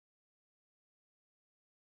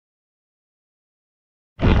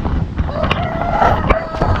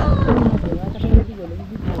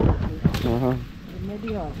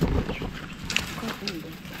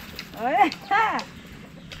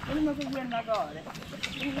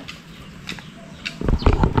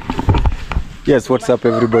Yes, what's up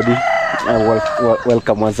everybody?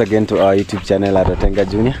 Welcome once again to our YouTube channel at Otenga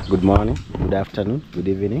Junior. Good morning, good afternoon, good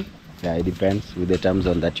evening. Yeah, it depends with the time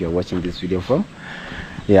zone that you're watching this video from.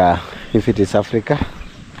 Yeah, if it is Africa,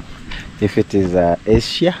 if it is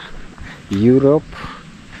Asia, Europe,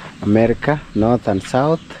 America, North and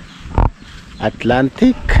South,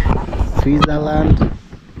 Atlantic, Switzerland,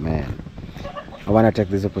 man, I want to take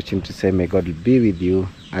this opportunity to say may God be with you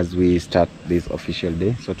as we start this official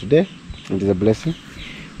day. So today it is a blessing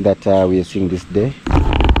that we are seeing this day.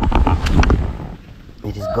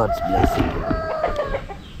 It is God's blessing.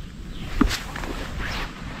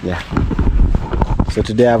 Yeah. So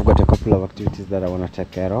today I've got a couple of activities that I want to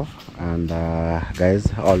take care of, and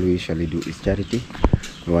guys, all we usually do is charity.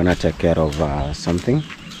 We want to take care of something.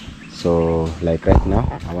 So like right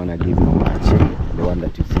now I want to give Mama Achieng, the one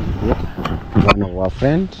that you see here, one of our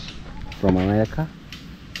friends from America,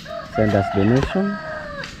 send us donation.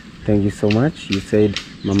 Thank you so much. You said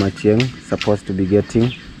Mama Achieng supposed to be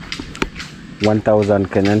getting 1,000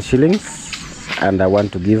 Kenyan shillings, and I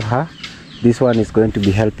want to give her. This one is going to be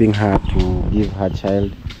helping her to give her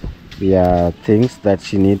child the things that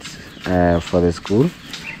she needs for the school.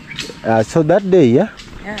 So that day, yeah,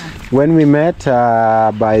 when we met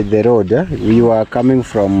by the road, we were coming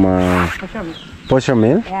from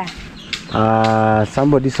Poshomil.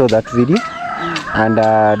 Somebody saw that video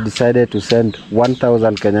and decided to send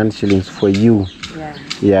 1,000 Kenyan shillings for you,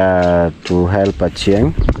 to help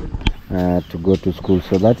Achieng to go to school.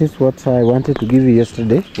 So that is what I wanted to give you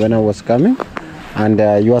yesterday when I was coming. And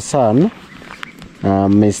your son,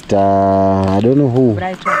 Mr. I don't know who,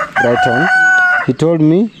 Brighton, he told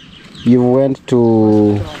me you went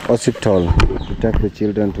to hospital to take the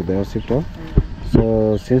children to the hospital.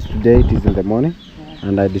 So since today it is in the morning,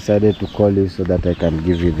 and I decided to call you so that I can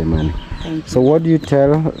give you the money. So what do you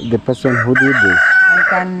tell the person who did this? I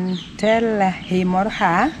can tell him or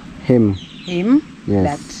her. Him. Him. Yes.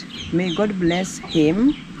 That may God bless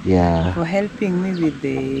him. Yeah. For helping me with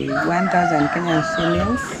the 1,000 Kenyan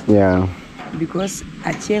shillings. Yeah. Because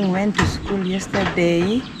Achieng went to school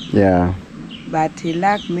yesterday. Yeah. But he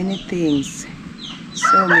lacked many things.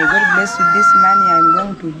 So may God bless you. This money I'm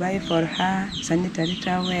going to buy for her sanitary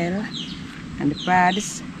towel and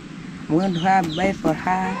pads. I'm going to buy for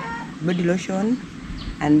her body lotion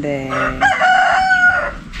and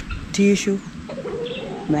tissue.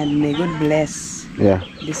 And may God bless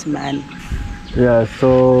this money. Yeah,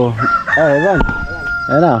 so Evan,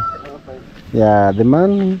 yeah, the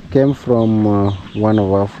man came from one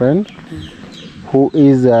of our friends who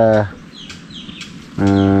is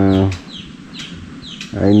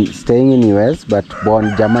staying in US but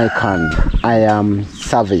born Jamaican. I am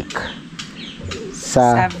Savik.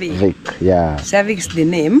 Yeah. Savik is the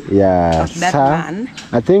name of that man.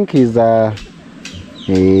 I think he's I'm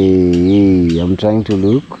trying to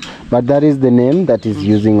look, but that is the name that is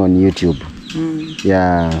using on YouTube.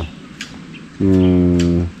 Yeah.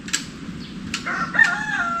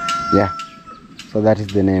 Yeah. So that is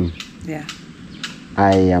the name. Yeah.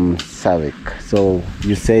 I am Savik. So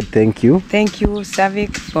you said thank you. Thank you,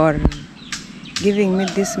 Savik, for giving me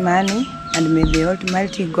this money, and may the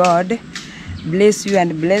Almighty God bless you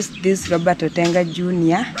and bless this Robert Otenga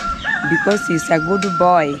Jr. because he's a good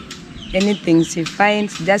boy. Anything she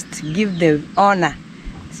finds, just give the honor.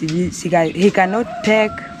 He cannot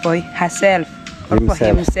take for herself or for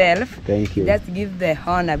himself. Thank you. Just give the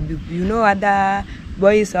honor. You know, other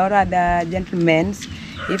boys or other gentlemen,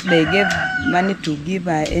 if they give money to give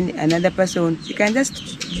another person, she can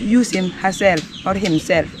just use him herself or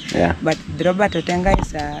himself. Yeah. But Robert Otenga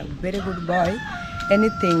is a very good boy.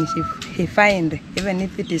 Anything he find, even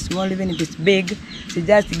if it is small, even if it's big, she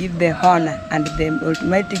just give the honor, and the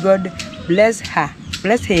Almighty God bless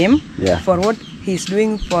him for what he's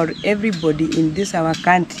doing for everybody in this our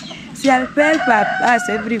country. She help us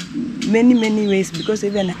many ways, because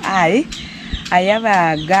even I have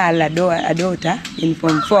a girl, a daughter in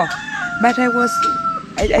Form 4, but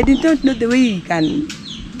I did not know the way you can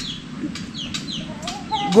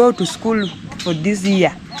go to school for this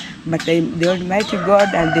year. But the Almighty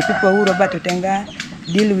God and the people who Robert Otenga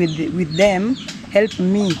deal with them help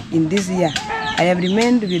me in this year. I have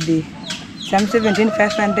remained with the some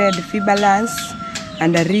 17,500 fee balance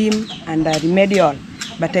and a RIM and a remedial.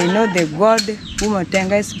 But I know the God whom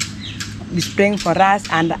Otenga is praying for us,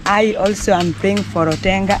 and I also am praying for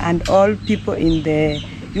Otenga and all people in the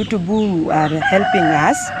YouTube who are helping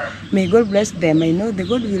us. May God bless them. I know the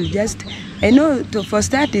God will just, I know for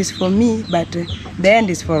start is for me, but the end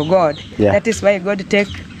is for God. Yeah. That is why God take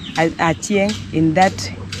Achieng in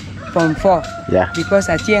that Form 4. Yeah. Because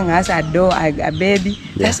Achieng has a baby.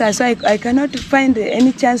 Yeah. That's why I cannot find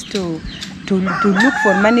any chance to look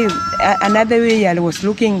for money another way. I was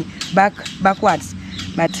looking backwards.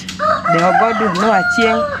 But the God know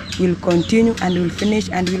Achieng will continue and will finish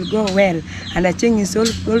and will go well. And Achieng is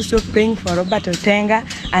also praying for Robert Otenga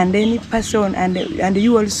and any person and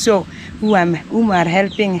you also whom are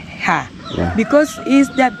helping her. Yeah. Because he's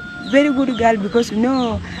that very good girl, because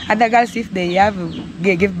other girls, if they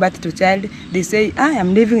give birth to child, they say, I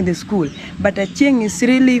am leaving the school. But Achieng is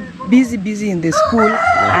really busy in the school,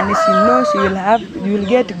 and she knows you will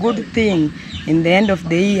get good thing. In the end of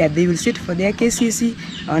the year, they will sit for their KCC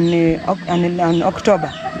on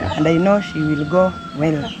October. Yeah. And I know she will go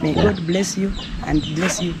well. May God bless you and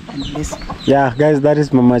bless you and bless you. Yeah, guys, that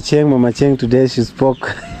is Mama Achieng. Mama Achieng today, she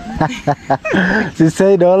spoke. She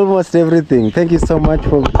said almost everything. Thank you so much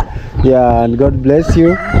for, and God bless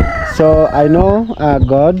you. So I know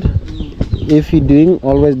God, if you're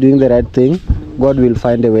always doing the right thing, God will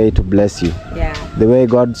find a way to bless you. Yeah. The way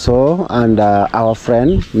God saw, and our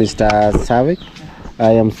friend Mr. Savik,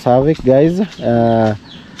 I am Savik, guys.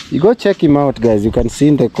 You go check him out, guys. You can see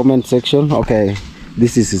in the comment section. Okay,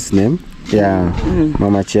 this is his name. Yeah.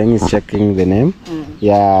 Mama Achieng is checking the name.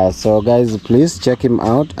 Yeah, so guys, please check him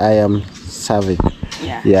out. I am Savik.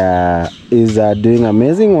 Yeah, he's doing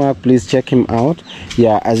amazing work. Please check him out.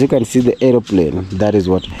 Yeah, as you can see, the aeroplane, that is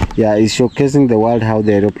what, he's showcasing the world how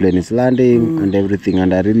the aeroplane is landing and everything,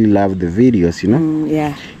 and I really love the videos,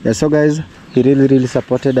 Yeah, so guys, he really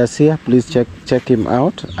supported us here. Please check him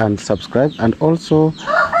out and subscribe. And also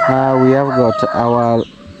we have got our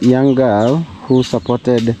young girl who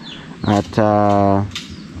supported at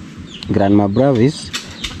Grandma Bravis.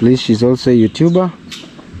 Please, she's also a YouTuber.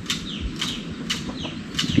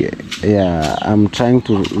 Yeah, I'm trying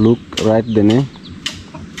to write the name.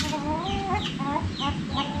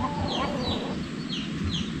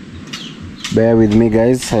 Bear with me,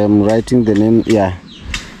 guys. I am writing the name. Yeah,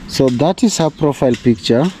 so that is her profile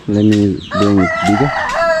picture. Let me bring it bigger.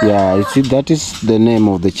 Yeah, you see, that is the name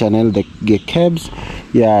of the channel, the Kebs.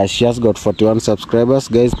 Yeah, she has got 41 subscribers,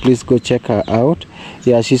 guys. Please go check her out.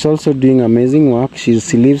 Yeah, she's also doing amazing work. She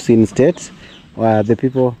lives in States. The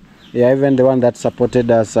people, even the one that supported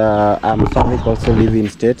us, Savik, also live in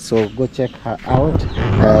States. So go check her out,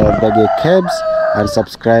 the Kebs, and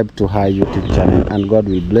subscribe to her YouTube channel, and God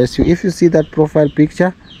will bless you. If you see that profile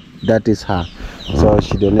picture, that is her. So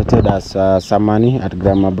she donated us some money at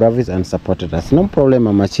Grandma Bravis and supported us. No problem,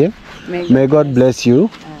 Mama Achieng. May God bless you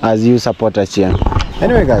as you support Achieng.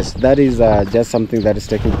 Anyway, guys, that is just something that is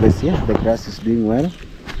taking place here. The grass is doing well.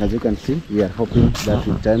 As you can see, we are hoping that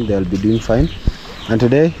with time they will be doing fine. And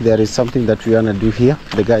today there is something that we want to do here.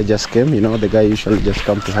 The guy just came, the guy usually just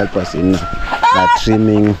come to help us in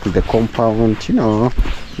trimming the compound,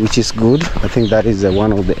 which is good. I think that is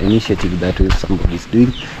one of the initiatives that somebody is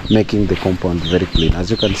doing, making the compound very clean. As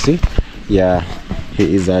you can see, yeah,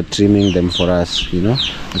 he is trimming them for us.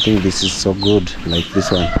 I think this is so good, like this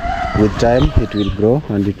one. With time it will grow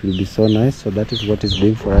and it will be so nice. So that is what he's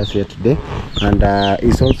doing for us here today. And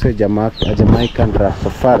he's also a Jamaican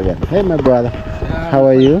Rastafarian. Hey, my brother, how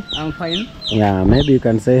are you? I'm fine. Yeah, maybe you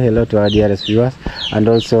can say hello to our dearest viewers and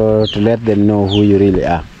also to let them know who you really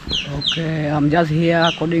are. Okay, I'm just here.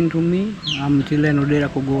 According to me, I'm Chile Odera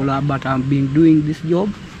Kogola, but I've been doing this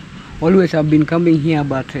job. Always I've been coming here,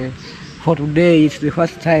 but for today it's the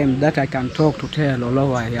first time that I can talk to tell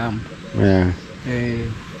all I am. Yeah.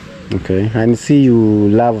 Okay, and see you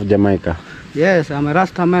love Jamaica. Yes, I'm a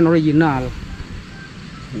Rastaman original,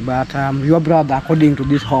 but I'm your brother according to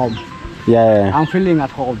this home. Yeah. I'm feeling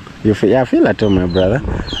at home. I feel at home, my brother.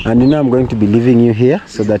 And I'm going to be leaving you here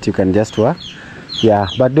so that you can just work. Yeah,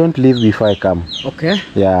 but don't leave before I come. Okay.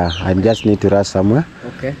 Yeah, I just need to rush somewhere.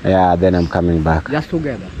 Okay. Yeah, then I'm coming back. Just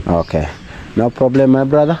together. Okay. No problem, my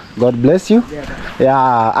brother. God bless you.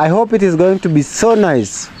 Yeah, I hope it is going to be so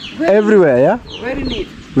nice. Everywhere, yeah? Very neat.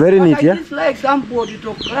 Very neat, yeah? It's like somebody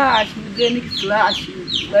to crash, then it flash,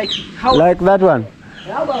 like how? Like that one?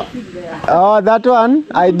 How about it there? Oh, that one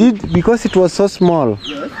I did because it was so small.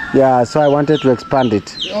 Yes. Yeah, so I wanted to expand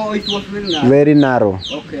it. Oh, it was very narrow. Very narrow.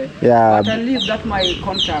 Okay. Yeah. But I leave that my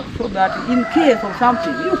contact so that in case of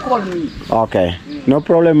something, you call me. Okay. No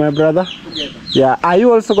problem, my brother. Together. Yeah. Are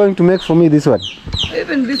you also going to make for me this one?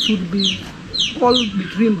 Even this would be all be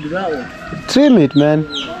trimmed round. Trim it, man.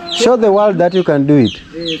 Show the world that you can do it.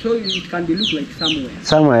 So it can be look like somewhere.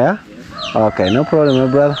 Somewhere, yeah? Yes. Okay, no problem,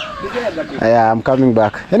 my brother. Yeah, I'm coming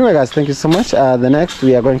back. Anyway, guys, thank you so much. The next,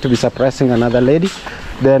 we are going to be surprising another lady.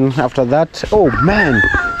 Then after that, oh man,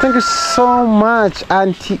 thank you so much,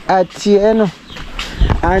 Auntie Achieng.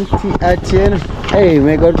 Auntie Achieng. Hey,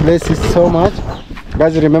 may God bless you so much.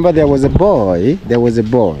 Guys, remember there was a boy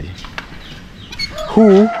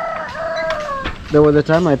who, there was a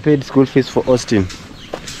time I paid school fees for Austin.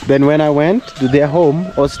 Then when I went to their home,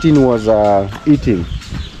 Austin was eating.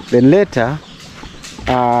 Then later,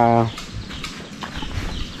 I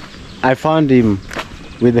found him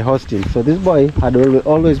with the hosting. So this boy had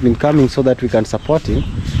always been coming so that we can support him.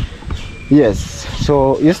 Yes,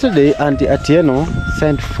 so yesterday Auntie Atieno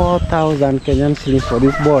sent 4,000 Kenyan shillings for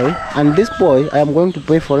this boy, and this boy, I am going to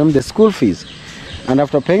pay for him the school fees. And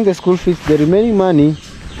after paying the school fees, the remaining money,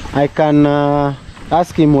 I can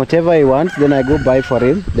ask him whatever he wants, then I go buy for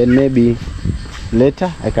him, then maybe later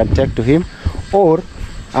I can take to him, or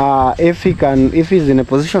if he's in a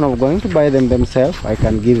position of going to buy them themselves, I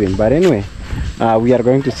can give him. But anyway, we are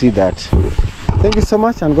going to see that. Thank you so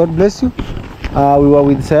much, and God bless you. We were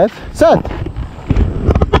with Seth. Seth!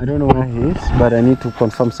 I don't know where he is, but I need to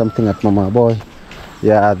confirm something at Mama Boy.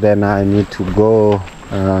 Yeah, then I need to go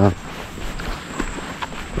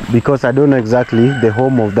because I don't know exactly the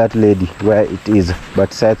home of that lady where it is,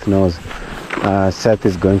 but Seth knows. Seth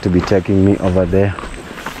is going to be taking me over there.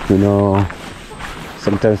 You know,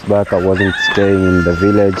 sometimes back I wasn't staying in the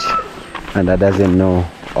village, and I doesn't know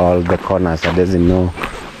all the corners, I doesn't know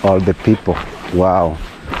all the people. Wow.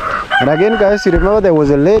 And again, guys, you remember there was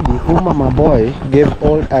a lady whom Mama Boy gave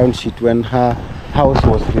old iron sheet when her house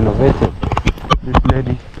was renovated. This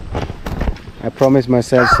lady, I promised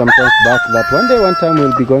myself sometimes back that one time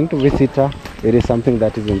we'll be going to visit her. It is something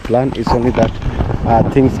that is in plan. It's only that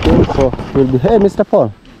things go. So we'll be. Hey, Mr.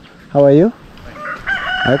 Paul, how are you?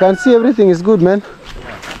 I can see everything is good, man.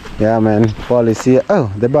 Yeah, man. Paul is here.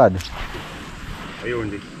 Oh, the bird. Are you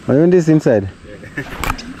in this inside? Yeah.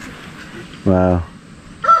 Wow.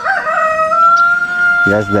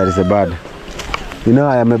 Yes, there is a bird. You know,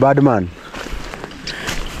 I am a bird man.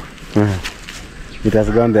 It has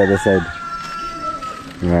gone the other side.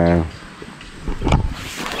 Wow.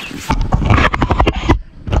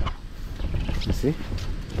 You see?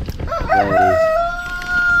 There it is.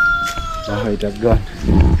 Oh, it has gone.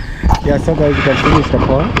 Yeah, so guys, you can see Mr.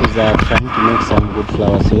 Paul is trying to make some good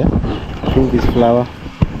flowers here. I think this flower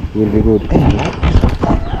will be good. Hey,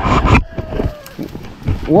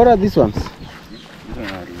 what are these ones?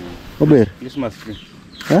 Christmas tree.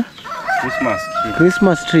 Huh? Christmas tree.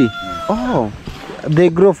 Christmas tree. Yeah. Oh, they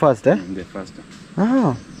grow fast, eh? They're faster.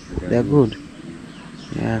 Oh, they're good.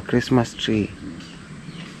 Yeah, Christmas tree.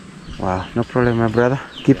 Wow, no problem, my brother.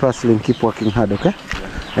 Keep hustling, keep working hard, okay? Yeah.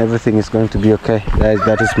 Everything is going to be okay. Guys,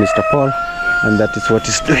 that is Mr. Paul, and that is what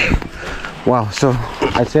he's doing. Wow, so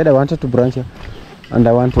I said I wanted to branch here, and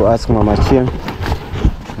I want to ask Mama Achieng.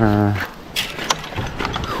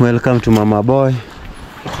 Welcome to Mama Boy.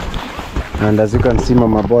 And as you can see,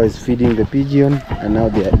 Mama Boy is feeding the pigeon, and now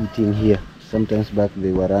they are eating here. Sometimes back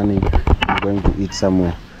they were running, going to eat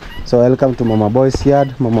somewhere. So welcome to Mama Boy's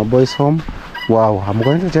yard, Mama Boy's home. Wow, I'm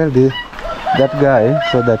going to tell that guy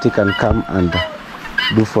so that he can come and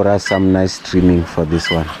do for us some nice trimming for this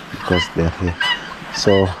one, because they're here.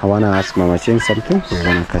 So I want to ask Mama Achieng something. We're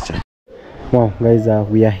going to catch her. Wow, guys,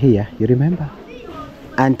 we are here. You remember?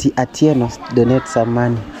 Auntie Atieno donated some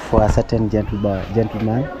money for a certain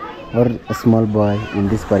gentleman or a small boy in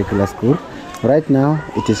this particular school. Right now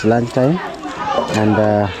it is lunchtime, and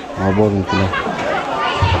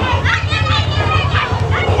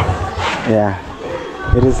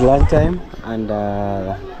yeah, it is lunchtime, and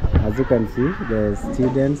as you can see, the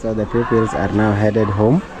students or the pupils are now headed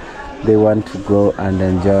home. They want to go and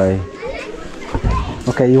enjoy.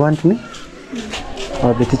 Okay, you want me?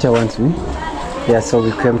 Or the teacher wants me? Yeah, so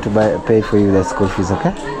we came to pay for you the school fees,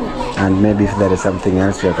 okay? And maybe if there is something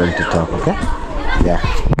else, we are going to talk, okay? Yeah.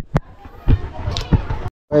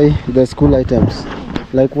 Buy the school items.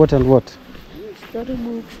 Like what and what?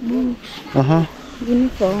 Storybooks, books,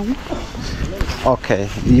 uniform. Okay,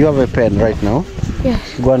 you have a pen right now?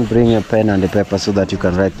 Yes. Go and bring a pen and a paper so that you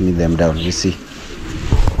can write me them down. You see.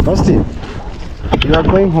 Austin, you are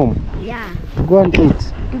going home. Yeah. Go and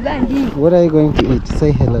eat. To go and eat. What are you going to eat?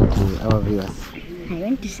 Say hello to our viewers. I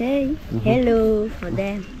want to say hello for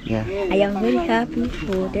them. Yeah. I am very happy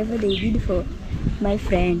for whatever they did for my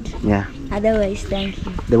friend. Yeah. Otherwise, thank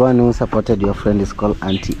you. The one who supported your friend is called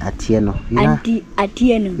Auntie Atieno. Auntie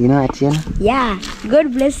Atieno. You know Atieno? Yeah.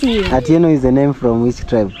 God bless you. Atieno is the name from which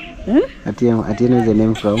tribe? Atieno is the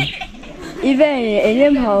name from? Even a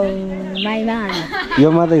name of my man.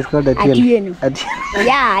 Your mother is called Atieno.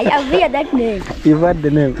 Yeah, I have heard that name. You've heard the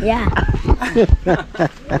name? Yeah.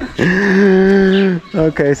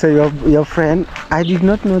 Okay, so your friend, I did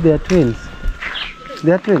not know they are twins.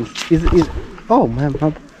 They are twins. Oh, ma'am.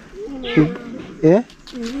 Yeah?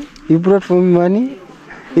 You brought for me money?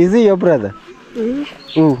 Is he your brother?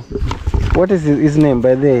 Ooh. What is his name?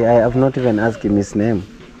 By the way, I have not even asked him his name.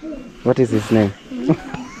 What is his name?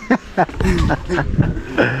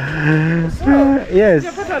 Yes.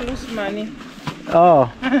 Lose money. Oh.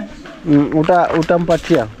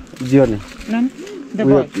 Utampatia jioni. The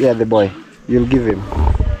boy. Yeah, the boy. You'll give him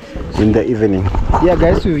in the evening. Yeah,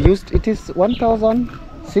 guys, we've used, it is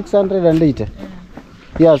 1,680.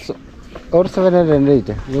 Yeah, so, or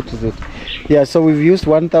 780. What is it? Yeah, so we've used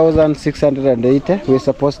 1,680. We're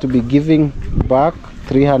supposed to be giving back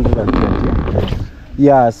 320.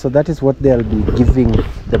 Yeah, so that is what they'll be giving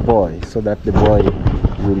the boy, so that the boy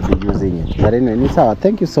will be using it. But anyway, Nisa,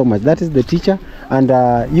 thank you so much. That is the teacher, and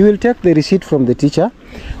you will take the receipt from the teacher.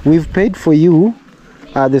 We've paid for you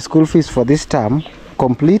the school fees for this term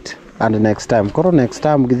complete, and next time. Koro next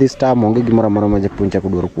time, this time, onge gimora mora maja puncha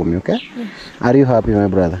kuduru kumi, okay? Yes. Are you happy, my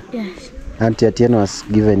brother? Yes. Auntie Atieno has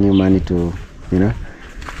given you money to, you know,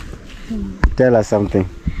 tell us something.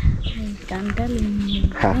 I can tell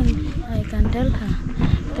him. Ha. I can tell her.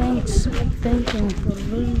 Thanks. Thank him for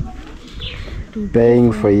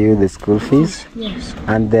Paying for you the school fees. Yes.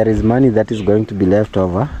 And there is money that is going to be left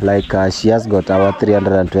over. Like she has got our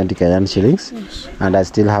 320 Kenyan shillings. Yes. And I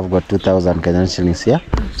still have got 2,000 Kenyan shillings here.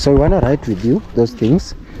 Yes. So we want to write with you those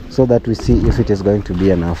things so that we see if it is going to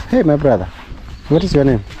be enough. Hey, my brother, what is your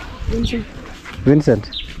name? Vincent. Vincent?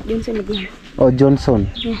 Vincent again. Oh, Johnson.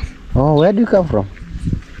 Yes. Oh, where do you come from?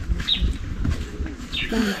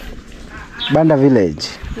 Banda village.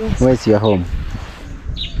 Yes. Where's your home?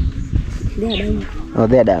 They are down. Oh,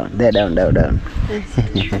 they're down. They're down. Yes.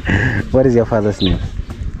 What is your father's name?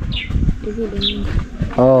 David.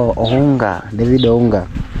 Oh, Ohunga. David Ohunga.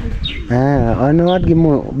 Ah, ano what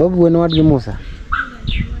gimu? Babu ano what gimusa?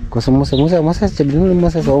 Kosa Musa chabinu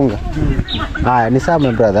Musa Ohunga. Ah, ni sawa,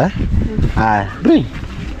 my brother. Ah, bring.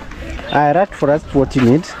 I write for us what you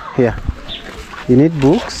need here. You need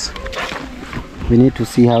books. We need to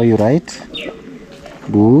see how you write.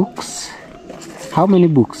 Books. How many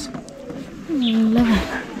books? 11.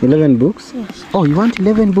 11 books? Yes. Oh, you want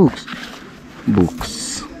 11 books?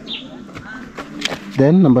 Books.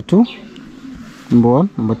 Then number 2. Number 1.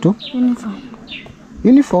 Number 2. Uniform.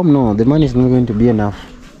 Uniform? No, the money is not going to be enough.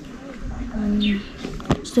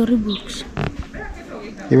 Storybooks.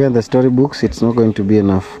 Even the storybooks, it's not going to be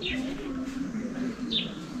enough.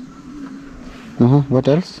 What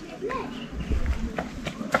else?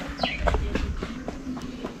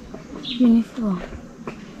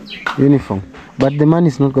 Uniform. But the money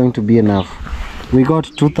is not going to be enough. We got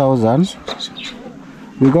 2,000.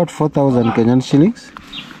 We got 4,000 Kenyan shillings.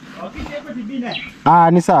 Ah,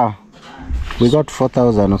 Nisa. We got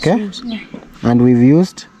 4,000, okay? And we've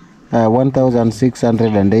used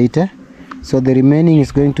 1,680. So the remaining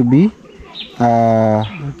is going to be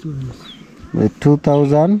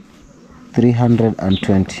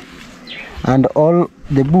 2,320. And all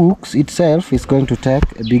the books itself is going to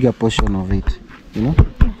take a bigger portion of it, you know?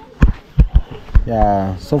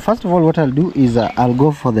 Yeah, so first of all what I'll do is I'll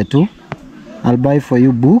go for the 2. I'll buy for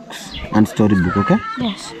you books and storybook, okay?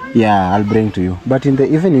 Yes. Yeah, I'll bring to you. But in the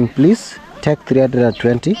evening, please take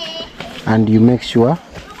 320 and you make sure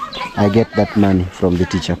I get that money from the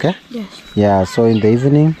teacher, okay? Yes. Yeah, so in the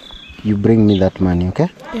evening, you bring me that money, okay?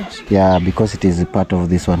 Yes. Yeah, because it is a part of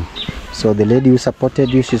this one. So the lady who supported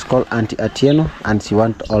you, she's called Auntie Atieno, and she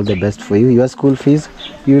wants all the best for you. Your school fees,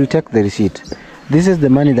 you will take the receipt. This is the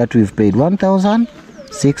money that we've paid,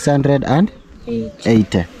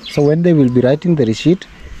 1,680. So when they will be writing the receipt,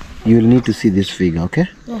 you will need to see this figure, okay?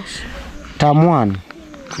 Yes. Term 1,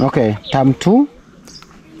 okay. Term 2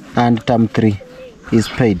 and term 3 is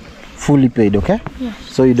paid, fully paid, okay? Yes.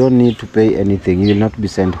 So you don't need to pay anything. You will not be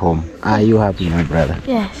sent home. Are you happy, my brother?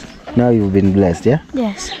 Yes. Now you've been blessed, yeah?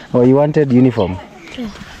 Yes. Oh, you wanted uniform?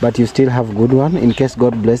 Yes. But you still have good one. In case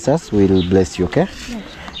God bless us, we'll bless you, okay? Yes.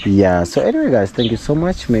 Yeah, so anyway guys, thank you so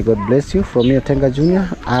much. May God bless you. From your Tenga Junior,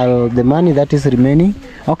 the money that is remaining,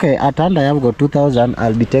 okay, at hand I have got 2,000.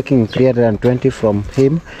 I'll be taking 320 from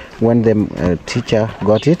him when the teacher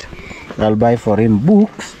got it. I'll buy for him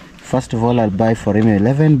books. First of all, I'll buy for him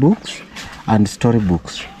 11 books and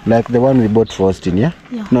storybooks, like the one we bought for Austin, yeah?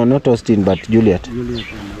 Yeah. No, not Austin, but Juliet.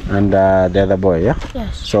 And the other boy, yeah?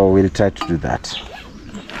 Yes. So we'll try to do that.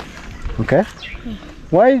 Okay? Yeah.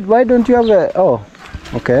 Why don't you have a... Oh,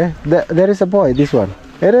 okay. There is a boy, this one.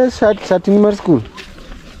 It is Shatinimar school.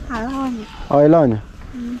 Alone. Oh, Elonya.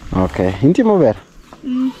 Okay. Inti mo ber?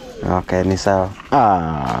 Okay, ni sawa.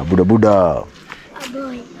 Ah, buda.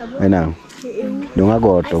 Enang. Dong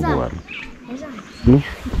agoto buwan.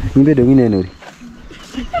 Nimbe dong inenuri.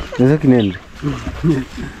 Nasa kinenuri.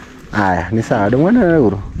 Aya, ni sawa. Dong mana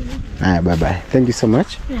uru? Bye-bye. Thank you so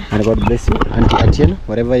much. And God bless you. Auntie Achieng,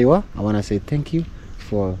 wherever you are, I want to say thank you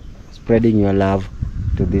for spreading your love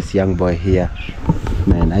to this young boy here.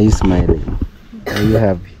 Man, are you smiling? Are you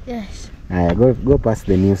happy? Yes. Go pass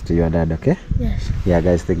the news to your dad, okay? Yes. Yeah,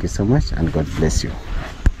 guys, thank you so much and God bless you.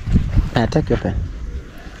 Take your pen.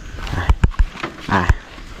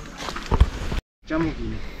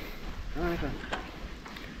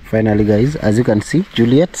 Finally, guys, as you can see,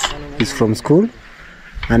 Juliet is from school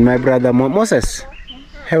and my brother Moses.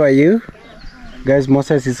 How are you? Guys,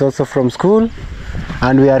 Moses is also from school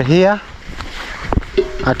and we are here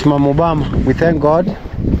at Mama Obama. We thank God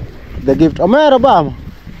the gift. Omera Obama.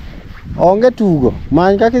 Onge tugo.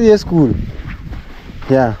 Man kaki school.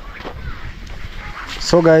 Yeah.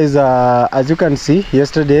 So guys, as you can see,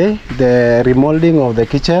 yesterday the remolding of the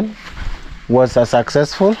kitchen was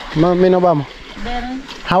successful. Mama Obama.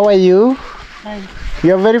 How are you? Fine.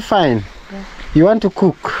 You are very fine. Yeah. You want to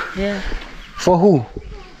cook? Yeah. For who?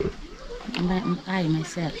 I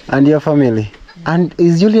myself. And your family. Yeah. And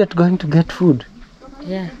is Juliet going to get food?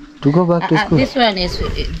 Yeah. To go back to school? This one is,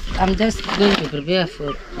 I'm just going to prepare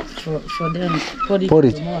for them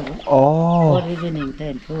porridge tomorrow. Oh. Or evening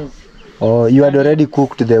time, because. Oh, you had already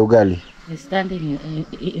cooked the ugali. Standing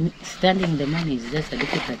in the morning is just a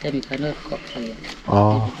difficult time. You cannot cook here.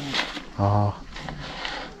 Oh. Oh.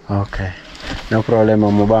 Okay. No problem,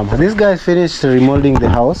 Obama. These guys finished remolding the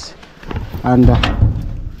house. And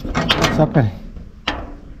what's happening?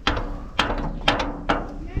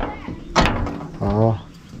 Oh.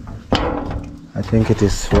 I think it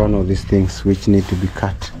is one of these things which need to be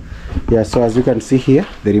cut. Yeah, so as you can see here,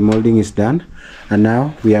 the remolding is done. And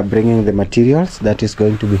now we are bringing the materials that is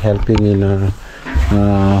going to be helping in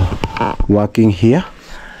working here.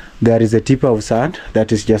 There is a tipper of sand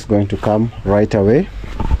that is just going to come right away.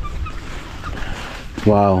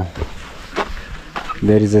 Wow.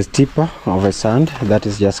 There is a tipper of a sand that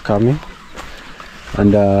is just coming.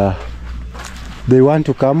 And they want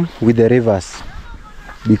to come with the rivers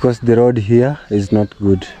because the road here is not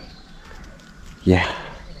good. Yeah.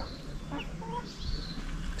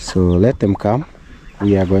 So let them come.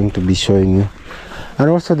 We are going to be showing you. And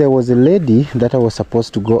also there was a lady that I was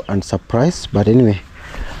supposed to go and surprise, but anyway,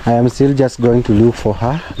 I am still just going to look for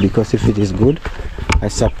her because if it is good, I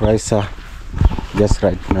surprise her just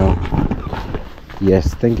right now.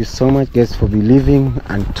 Yes, thank you so much guys for believing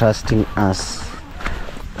and trusting us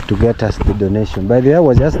to get us the donation. By the way, I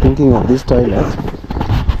was just thinking of this toilet.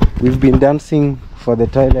 We've been dancing for the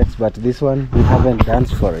toilets, but this one we haven't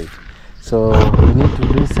danced for it. So we need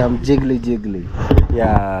to do some jiggly.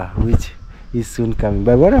 Yeah, which is soon coming.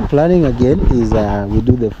 But what I'm planning again is we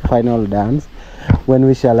do the final dance. When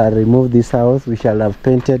we shall remove this house, we shall have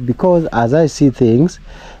painted, because as I see things,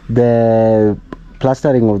 the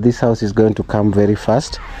plastering of this house is going to come very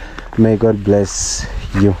fast. May God bless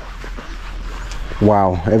you.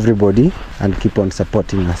 Wow, everybody, and keep on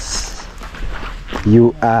supporting us.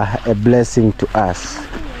 You are a blessing to us.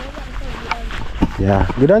 Yeah.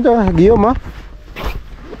 Gidanjo Guillaume.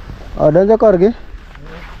 Oh, danjo korgi.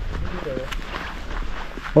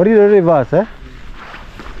 Ori reverse, eh?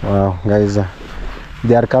 Wow, guys,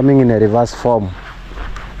 they are coming in a reverse form.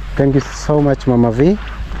 Thank you so much, Mama V,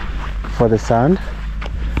 for the sand.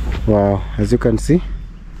 Wow, as you can see.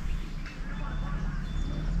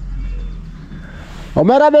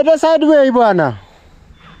 Omera better sideway, bwana.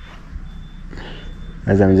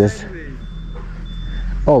 As I'm just.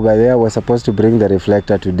 Oh, by the way, I was supposed to bring the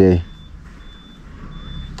reflector today.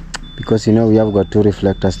 Because you know we have got 2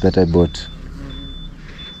 reflectors that I bought.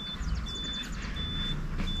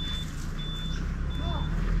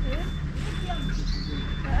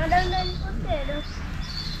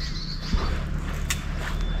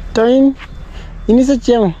 Toing, ini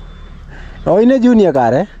secem. Oh, ini junior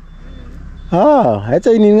car, eh? Oh,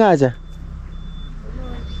 itu ini ngaja.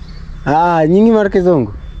 Nyingi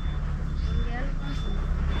markezongo.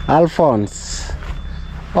 Alphonse.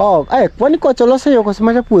 Oh, kwani kocho lose yo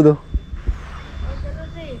kosimacha puodho?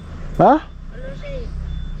 Ha?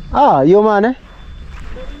 Yo mane?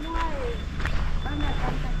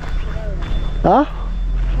 Ha?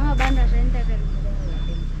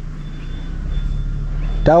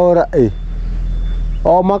 Taora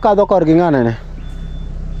Oh, makadho korgi ng'ane ne?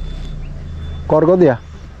 Korgo dhia?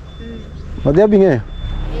 Odhia bing'eyo?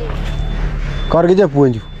 Korgi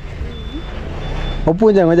japuonju?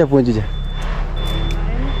 Opuonja ang'o japuonju cha?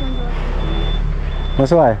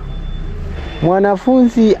 Maswaya?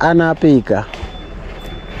 Mwanafunzi anapika.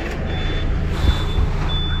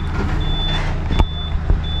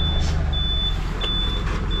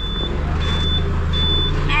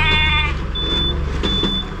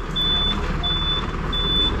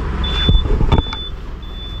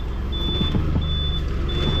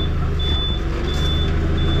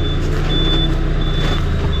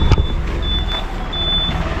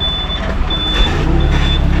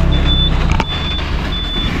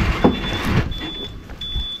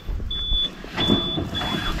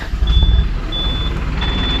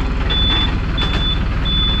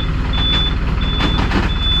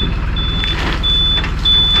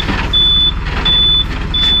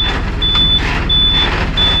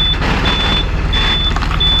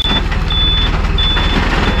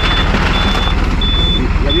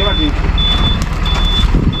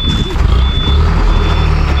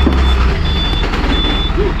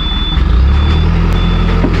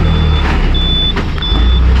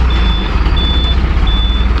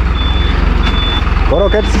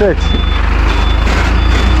 get straight.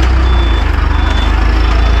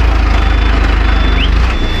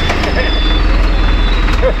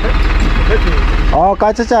 Oh,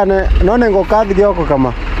 kacha chane, nonengo kadhi gi oko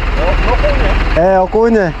kama. Okunye?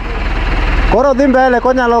 Okunye. Koro dhi mbele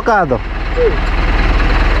konyalo kadho.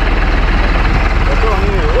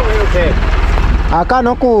 Aka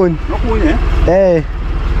nokuny. Nokunye?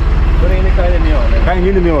 Ka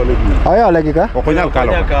ingini miole gi. Oyole gi ka? Okonyal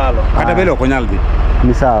kalo. Kata bele okonyal dhi.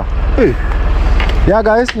 Ni sawa. Yeah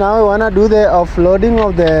guys, now we wanna do the offloading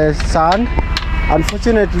of the sand.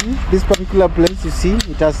 Unfortunately, this particular place, you see,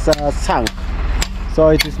 it has sunk. So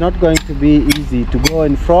it is not going to be easy to go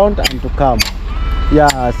in front and to come.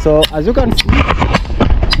 Yeah, so as you can see,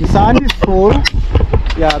 the sand is full.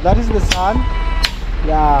 Yeah, that is the sand.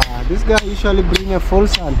 Yeah, this guy usually bring a full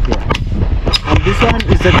sand here. And this one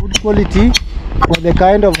is a good quality for the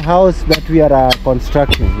kind of house that we are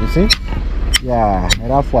constructing, you see. Yeah, a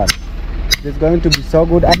rough one. It's going to be so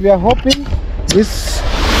good, and we are hoping this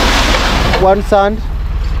one sand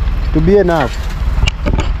to be enough.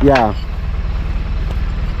 Yeah,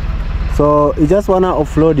 so you just wanna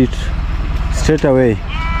offload it straight away.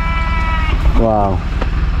 Wow,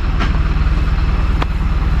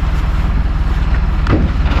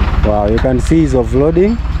 wow, you can see he's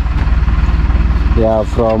offloading. Yeah,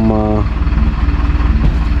 from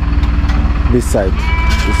this side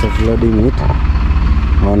he's offloading it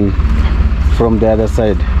on from the other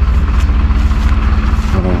side.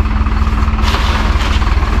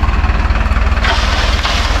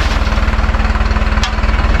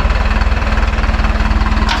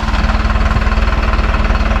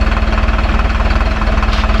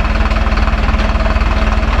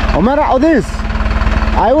 Omera, this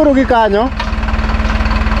I will gi kanyo.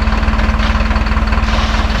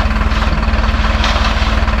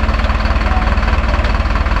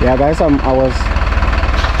 Yeah guys, I was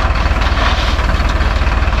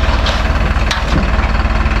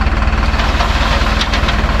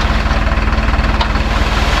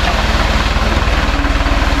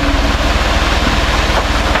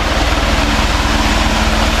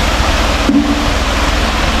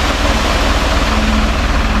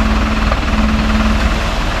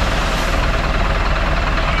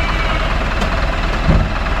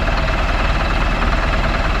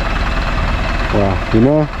you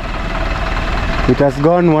know, it has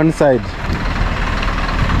gone one side.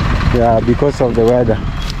 Yeah, because of the weather.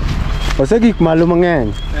 Osegik malu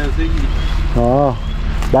mang'eny. Oh,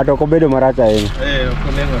 but okobedo marach ahinya.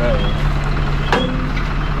 Okoneng'ore.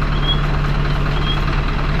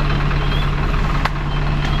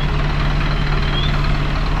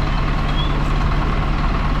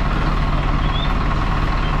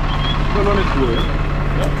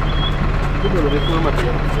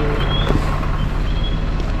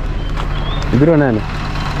 Ibiro neno.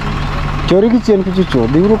 Chori gi chien kuchucho.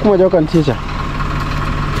 Dhiuru kuma joka nitie cha.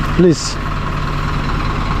 Please.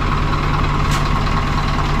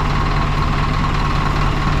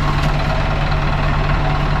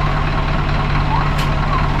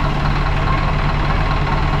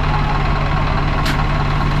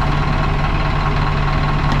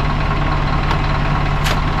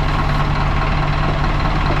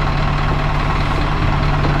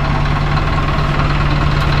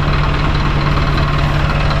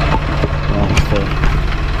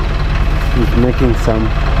 Making some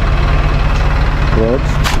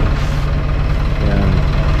roads. Yeah.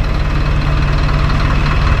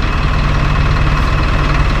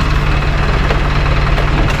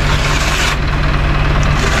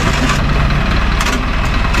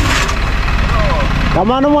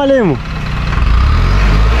 Kamano mwalimu.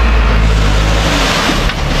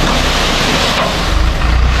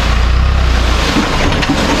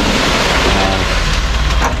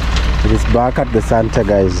 It is back at the center,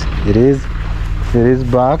 guys. It is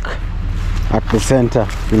back at the center,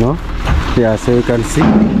 you know. Yeah, so you can see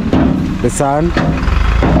the sun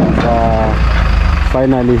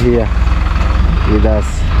finally here with us.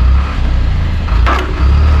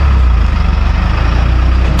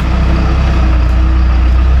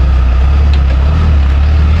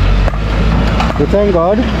 So thank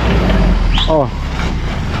God. Oh.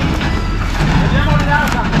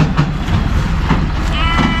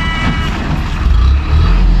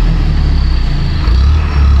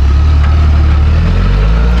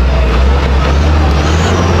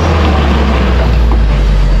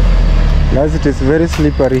 Guys, it is very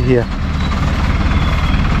slippery here.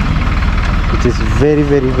 It is very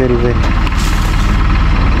slippery.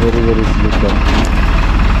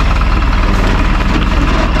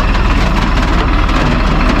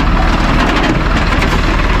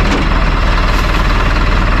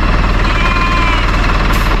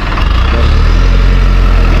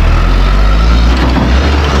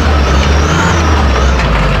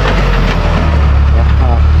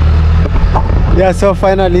 Yeah, so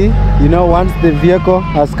finally, you know, once the vehicle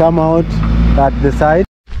has come out at the side,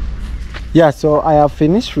 yeah, so I have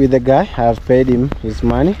finished with the guy. I have paid him his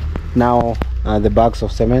money. Now the bags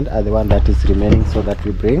of cement are the one that is remaining, so that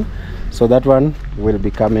we bring. So that one will be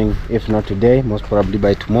coming, if not today, most probably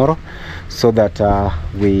by tomorrow, so that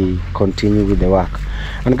we continue with the work.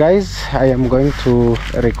 And guys, I am going to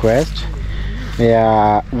request,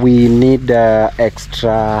 we need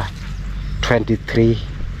extra 23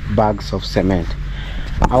 bags of cement.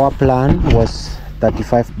 Our plan was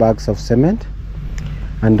 35 bags of cement,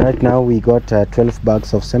 and right now we got 12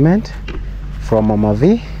 bags of cement from Mama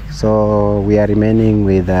V, so we are remaining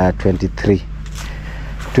with 23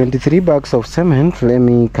 bags of cement. Let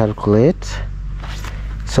me calculate.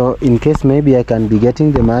 So in case maybe I can be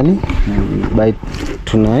getting the money by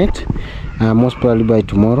tonight, most probably by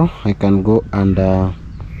tomorrow I can go and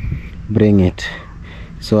bring it.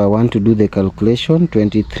 So I want to do the calculation,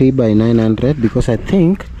 23 by 900, because I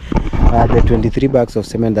think the 23 bags of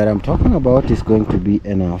cement that I'm talking about is going to be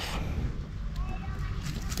enough.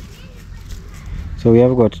 So we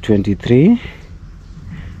have got 23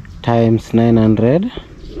 times 900,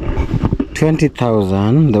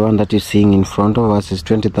 20,000. The one that you're seeing in front of us is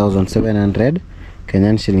 20,700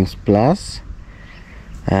 Kenyan shillings plus.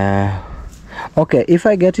 Okay, if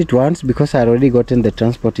I get it once, because I already gotten the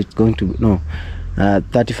transport, it's going to be, no,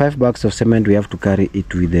 35 bags of cement we have to carry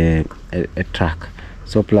it with a truck.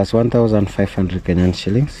 So plus 1,500 Kenyan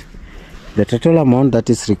shillings. The total amount that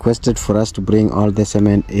is requested for us to bring all the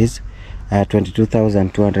cement is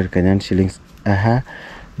 22,200 Kenyan shillings.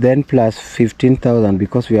 Then plus 15,000,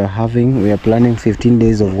 because we are planning 15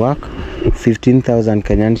 days of work, 15,000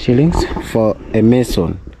 Kenyan shillings for a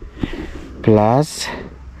mason, plus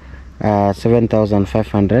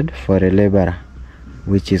 7,500 for a laborer,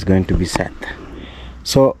 which is going to be set.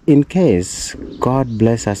 So in case God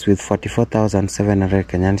bless us with 44,700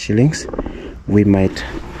 Kenyan shillings, we might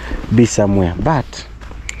be somewhere. But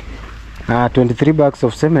 23 bags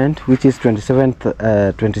of cement, which is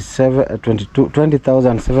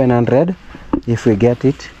 20,700, if we get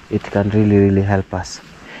it, it can really help us.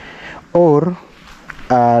 Or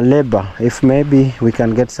labor, if maybe we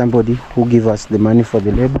can get somebody who give us the money for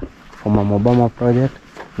the labor from a Obama project,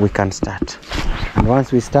 we can start. And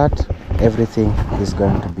once we start, everything is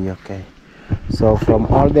going to be okay. So from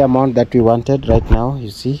all the amount that we wanted right now,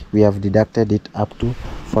 you see, we have deducted it up to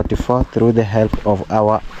 44 through the help of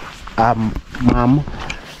our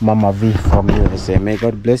Mama V from USA. May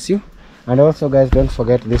God bless you. And also guys, don't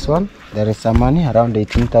forget this one. There is some money, around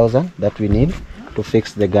 18,000, that we need to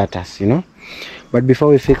fix the gutters, you know. But before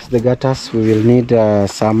we fix the gutters, we will need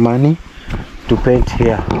some money to paint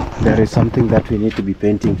here. There is something that we need to be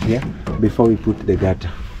painting here before we put the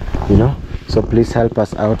gutter, you know. So please help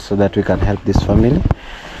us out so that we can help this family.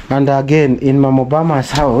 And again, in Mama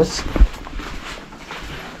Obama's house,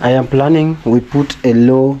 I am planning we put a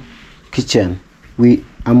low kitchen.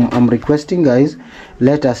 I'm requesting guys,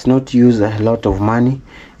 let us not use a lot of money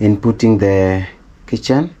in putting the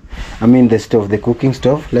kitchen, I mean the stove, the cooking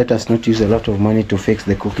stove. Let us not use a lot of money to fix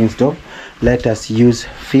the cooking stove. Let us use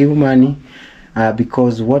few money,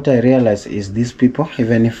 because what I realize is these people,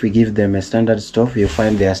 even if we give them a standard stove, you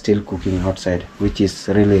find they are still cooking outside, which is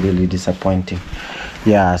really disappointing.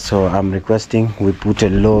 Yeah, so I'm requesting we put a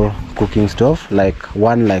low cooking stove, like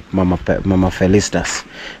one like Mama Felicitas,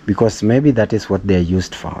 because maybe that is what they're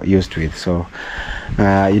used with. So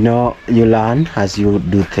you know, you learn as you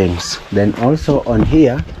do things. Then also on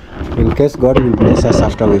here, in case God will bless us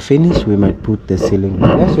after we finish, we might put the ceiling.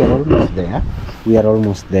 Yes, we are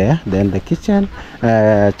almost there. Then the kitchen,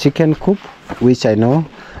 chicken coop, which I know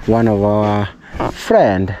one of our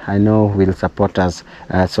friend will support us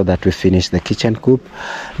so that we finish the kitchen coop.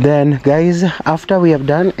 Then guys, after we have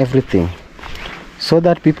done everything, so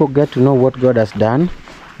that people get to know what God has done,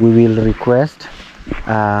 we will request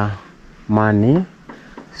money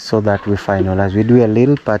so that we finalize. We do a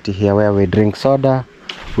little party here where we drink soda,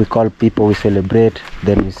 we call people, we celebrate,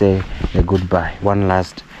 then we say a goodbye, one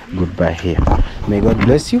last goodbye here. May God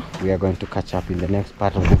bless you. We are going to catch up in the next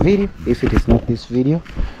part of the video. If it is not this video,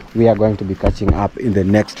 we are going to be catching up in the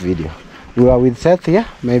next video. We are with Seth here.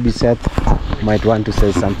 Maybe Seth might want to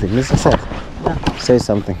say something. Mr. Seth, say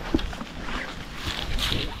something.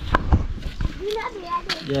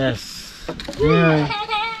 Yes. Yeah,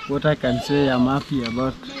 what I can say, I'm happy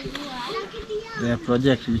about the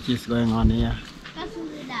project which is going on here.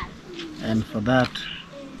 And for that,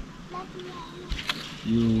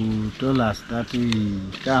 you told us that we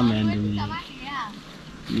come and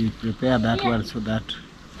we prepare that one so that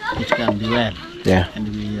it can be well. Yeah. And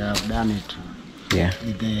we have done it. Yeah.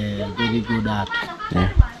 With a very good art.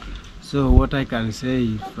 Yeah. So what I can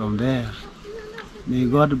say from there, may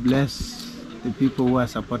God bless the people who are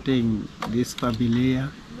supporting this family,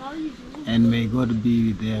 and may God be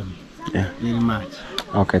with them very much.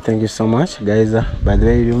 Okay, thank you so much, guys. By the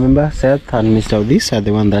way, remember Seth and Mr. Odis are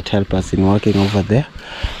the one that help us in working over there,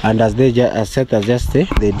 and as Seth has just said,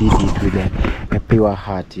 they did it with a pure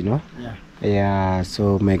heart, you know. Yeah,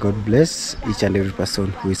 so may God bless each and every person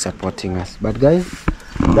who is supporting us. But guys,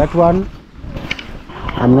 that one,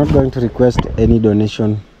 I'm not going to request any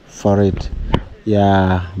donation for it.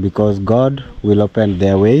 Yeah, because God will open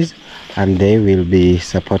their ways and they will be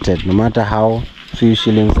supported, no matter how few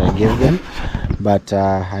shillings I give them. But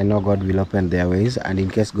I know God will open their ways, and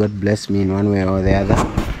in case God bless me in one way or the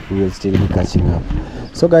other, we will still be catching up.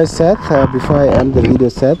 So guys, Seth, before I end the video,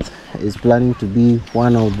 Seth is planning to be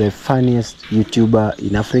one of the funniest YouTuber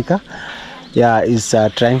in Africa. Yeah, he's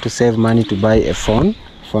trying to save money to buy a phone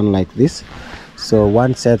like this. So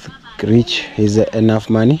once Seth reach his enough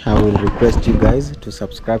money, I will request you guys to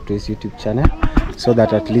subscribe to his YouTube channel, so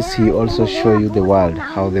that at least he also show you the world,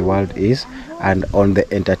 how the world is, and on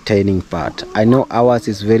the entertaining part. I know ours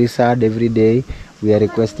is very sad. Every day we are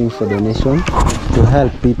requesting for donation to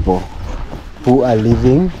help people who are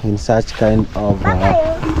living in such kind of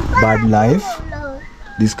bad life,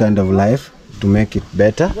 this kind of life, to make it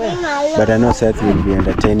better. But I know Seth will be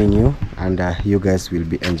entertaining you, and you guys will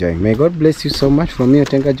be enjoying. May God bless you so much. From me,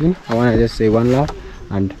 Otenga June, I want to just say one love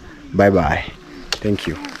and bye bye. Thank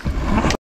you.